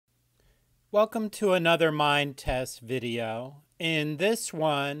Welcome to another Minetest video. In this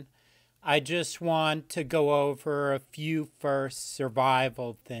one, I just want to go over a few first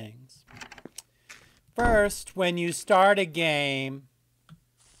survival things. First, when you start a game,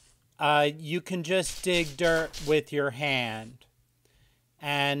 you can just dig dirt with your hand.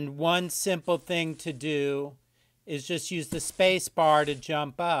 And one simple thing to do is just use the space bar to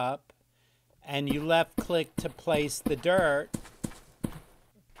jump up, and you left click to place the dirt.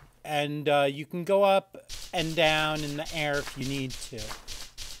 And you can go up and down in the air if you need to.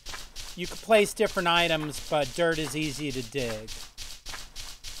 You can place different items, but dirt is easy to dig.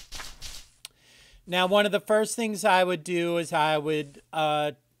 Now, one of the first things I would do is I would,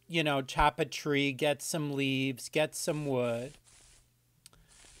 chop a tree, get some leaves, get some wood.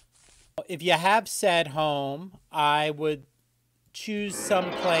 If you have set home, I would choose some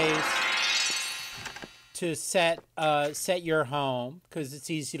place to set your home, because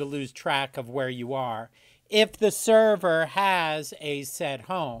it's easy to lose track of where you are if the server has a set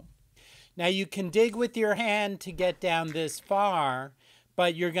home. Now you can dig with your hand to get down this far,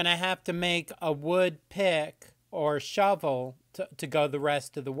 but you're going to have to make a wood pick or shovel to go the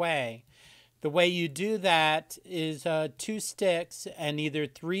rest of the way. The way you do that is 2 sticks and either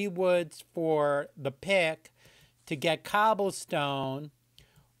 3 woods for the pick to get cobblestone,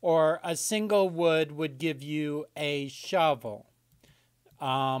 or a single wood would give you a shovel.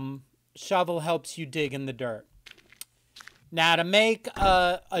 Shovel helps you dig in the dirt. Now to make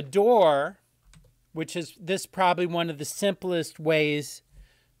a door, which is probably one of the simplest ways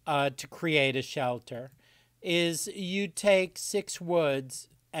to create a shelter, is you take 6 woods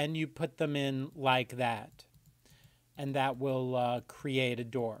and you put them in like that. And that will create a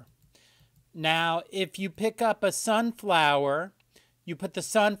door. Now if you pick up a sunflower, you put the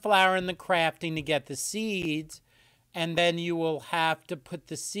sunflower in the crafting to get the seeds, and then you will have to put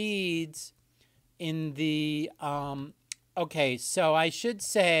the seeds in the, okay, so I should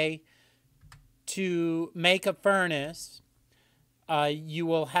say to make a furnace, you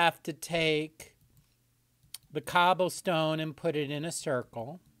will have to take the cobblestone and put it in a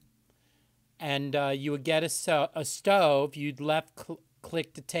circle, and you would get a stove. You'd left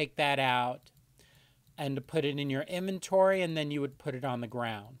click to take that out and to put it in your inventory, and then you would put it on the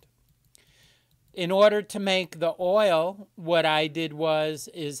ground. In order to make the oil, what I did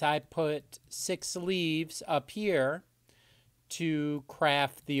is I put 6 leaves up here to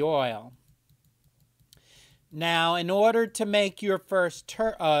craft the oil. Now, in order to make your first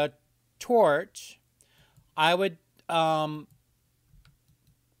torch, I would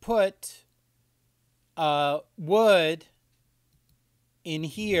put wood in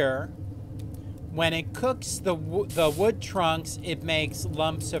here. When it cooks the wood trunks, it makes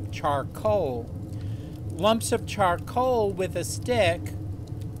lumps of charcoal. Lumps of charcoal with a stick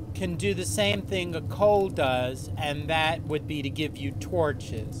can do the same thing a coal does, and that would be to give you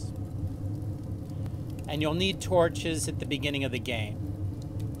torches. And you'll need torches at the beginning of the game.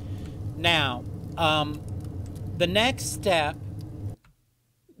 Now, the next step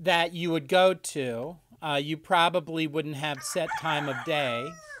that you would go to, you probably wouldn't have set time of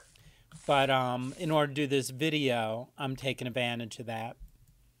day, but in order to do this video, I'm taking advantage of that.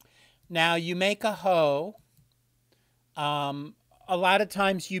 Now, you make a hoe. A lot of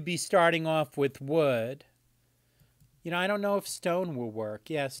times you'd be starting off with wood. I don't know if stone will work.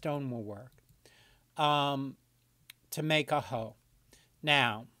 Yeah, stone will work. To make a hoe.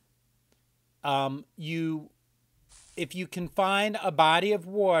 Now, if you can find a body of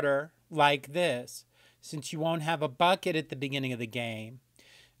water like this, since you won't have a bucket at the beginning of the game,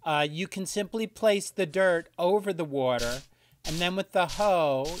 you can simply place the dirt over the water, and then with the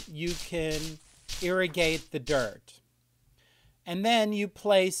hoe, you can irrigate the dirt. And then you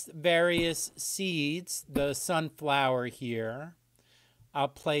place various seeds, the sunflower here. I'll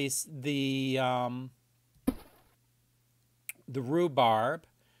place the rhubarb,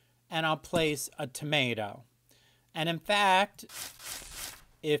 and I'll place a tomato. And in fact,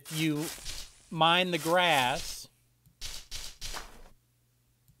 if you mine the grass,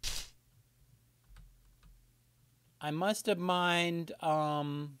 I must have mined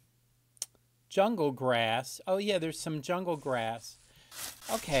jungle grass. Oh yeah, there's some jungle grass.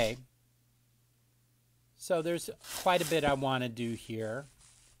 Okay. So there's quite a bit I want to do here.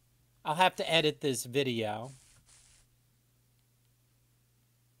 I'll have to edit this video.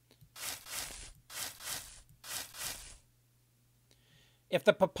 If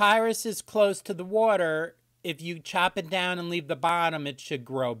the papyrus is close to the water, if you chop it down and leave the bottom, it should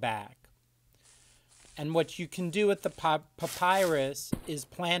grow back. And what you can do with the papyrus is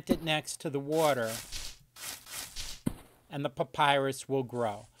plant it next to the water, and the papyrus will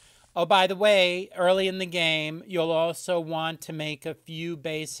grow. Oh, by the way, early in the game, you'll also want to make a few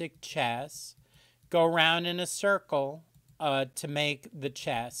basic chests. Go around in a circle to make the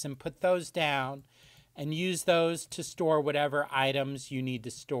chests and put those down and use those to store whatever items you need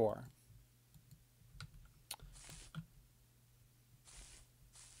to store.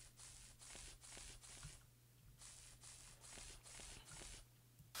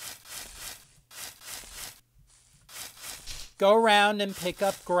 Go around and pick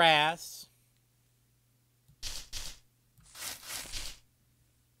up grass.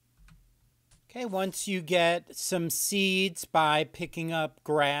 Okay, once you get some seeds by picking up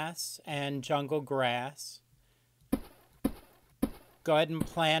grass and jungle grass, go ahead and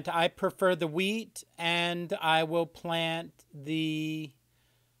plant. I prefer the wheat, and I will plant the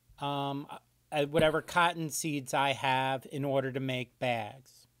whatever cotton seeds I have in order to make bags.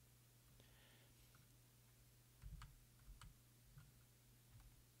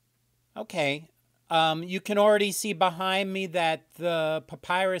 Okay, you can already see behind me that the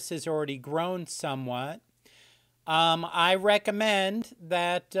papyrus has already grown somewhat. I recommend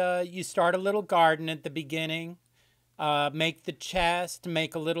that you start a little garden at the beginning, make the chest,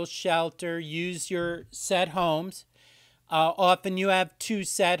 make a little shelter, use your set homes. Often you have 2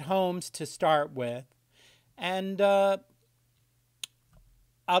 set homes to start with. And I'll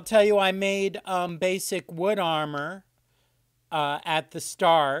tell you, I made basic wood armor at the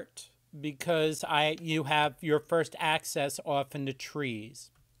start because you have your first access often to trees.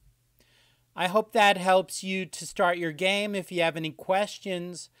 I hope that helps you to start your game. If you have any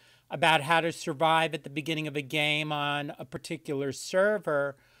questions about how to survive at the beginning of a game on a particular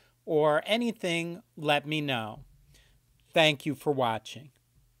server or anything, let me know. Thank you for watching.